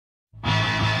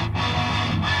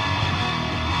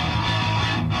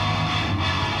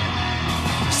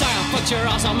your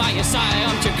arsehole, mate, you say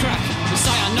I'm to crack. You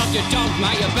say I'm not your dog,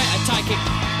 mate, you better take it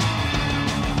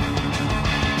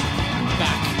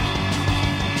back.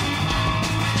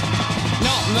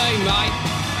 Not me, mate.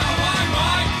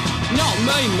 Not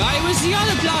me, mate, it was the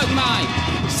other bloke, mate.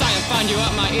 Say I found you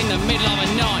up, mate, in the middle of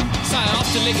the night. Say I off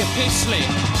to lick a piss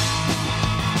slip.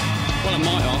 Well, I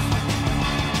might have.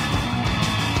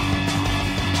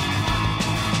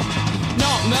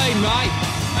 Not me, mate.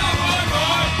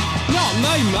 Not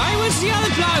me, mate, it was the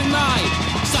other bloke, mate.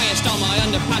 Say I stole my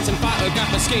underpants and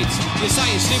photograph the skids. You say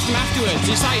you sniffed them afterwards.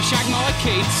 You say you shagged my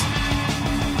kids.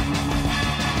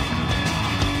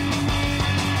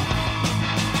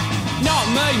 Not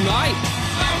me, mate.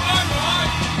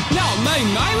 Not me,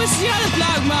 mate. What's the other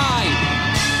bloke, mate?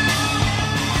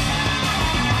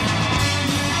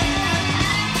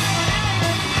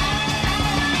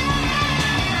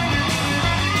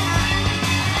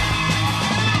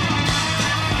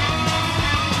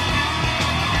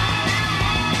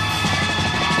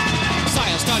 Say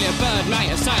I stole your bird,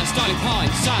 mate. Say I stole your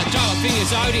pint. Say I drove up in your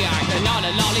Zodiac the night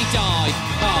that Lolly died.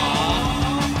 Aww.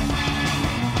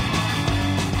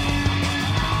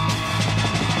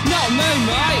 Not me,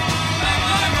 mate.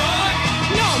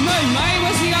 Not me, mate.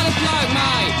 Where's the other bloke,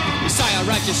 mate? You say I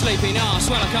raped your sleeping arse.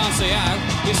 Well, I can't see how.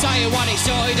 You say you want it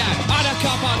sorted out. I'd a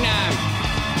cop on now.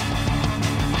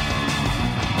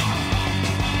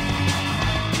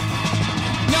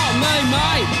 Not me,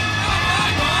 mate.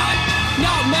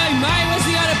 Not me, mate. Where's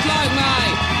the other bloke,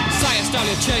 mate? Say I stole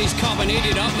your cheese cob and hid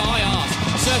it up my arse.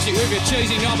 Searched it with your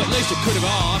cheesy knob. At least you could have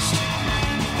asked.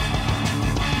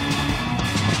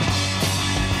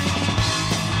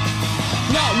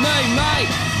 Not me, mate.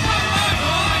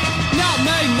 Not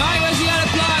me, mate. Where's the other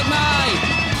bloke, mate?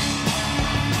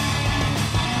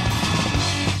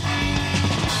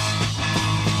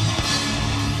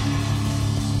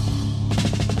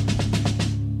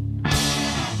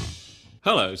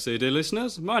 Hello, CD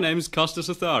listeners. My name's Costas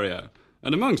Lothario,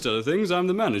 and amongst other things, I'm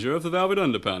the manager of the Velvet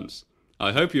Underpants.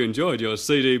 I hope you enjoyed your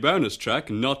CD bonus track,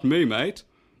 Not Me, Mate.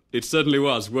 It certainly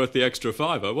was worth the extra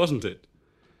 $5, wasn't it?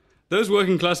 Those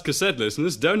working-class cassette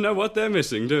listeners don't know what they're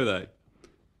missing, do they?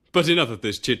 But enough of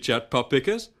this chit-chat,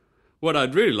 pop-pickers. What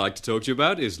I'd really like to talk to you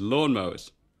about is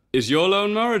lawnmowers. Is your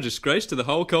lawnmower a disgrace to the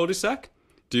whole cul-de-sac?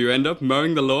 Do you end up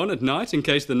mowing the lawn at night in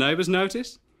case the neighbours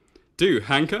notice? Do you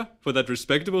hanker for that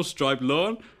respectable striped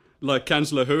lawn like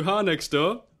Councillor Hoo-Ha next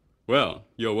door? Well,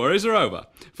 your worries are over.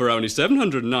 For only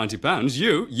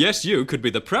 £790, you could be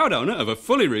the proud owner of a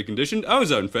fully reconditioned,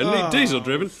 ozone-friendly,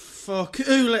 diesel-driven... Fuck,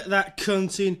 who let that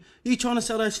cunt in? Are you trying to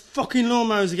sell those fucking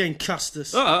lawnmowers again,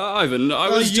 Custis? Ivan, I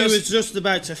was you was just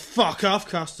about to fuck off,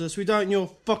 Custis. We don't want your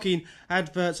fucking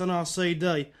adverts on our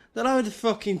CD. They're over the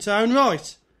fucking tone,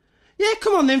 right? Yeah,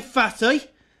 come on then, fatty.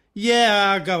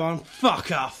 Yeah, go on,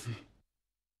 fuck off.